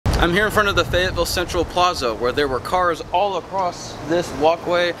I'm here in front of the Fayetteville Central Plaza, where there were cars all across this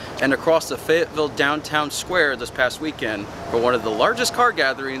walkway and across the Fayetteville downtown square this past weekend for one of the largest car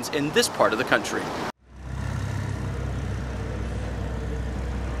gatherings in this part of the country.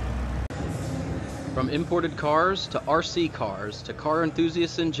 From imported cars to RC cars to car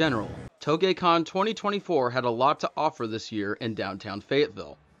enthusiasts in general, TOUGECON 2024 had a lot to offer this year in downtown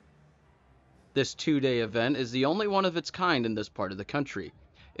Fayetteville. This two-day event is the only one of its kind in this part of the country.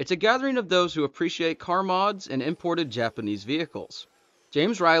 It's a gathering of those who appreciate car mods and imported Japanese vehicles.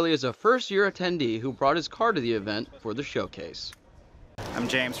 James Riley is a first-year attendee who brought his car to the event for the showcase. I'm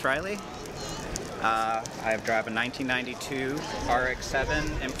James Riley. I drive a 1992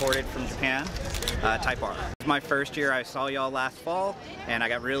 RX-7 imported from Japan, Type R. This is my first year. I saw y'all last fall and I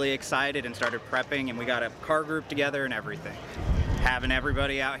got really excited and started prepping, and we got a car group together and everything. Having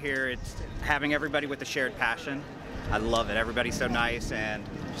everybody out here, it's having everybody with a shared passion. I love it. Everybody's so nice, and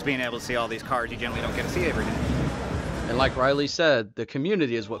just being able to see all these cars you generally don't get to see every day. And like Riley said, the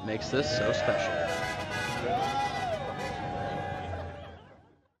community is what makes this so special.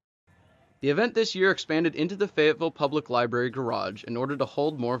 The event this year expanded into the Fayetteville Public Library garage in order to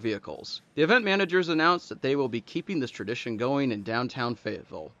hold more vehicles. The event managers announced that they will be keeping this tradition going in downtown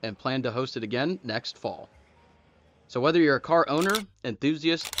Fayetteville and plan to host it again next fall. So whether you're a car owner,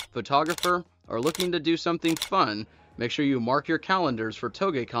 enthusiast, photographer, or looking to do something fun, make sure you mark your calendars for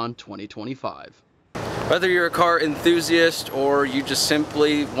TOUGECON 2025. Whether you're a car enthusiast or you just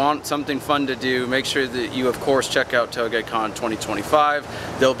simply want something fun to do, make sure that you, of course, check out TOUGECON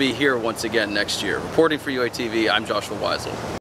 2025. They'll be here once again next year. Reporting for UATV, I'm Joshua Wisel.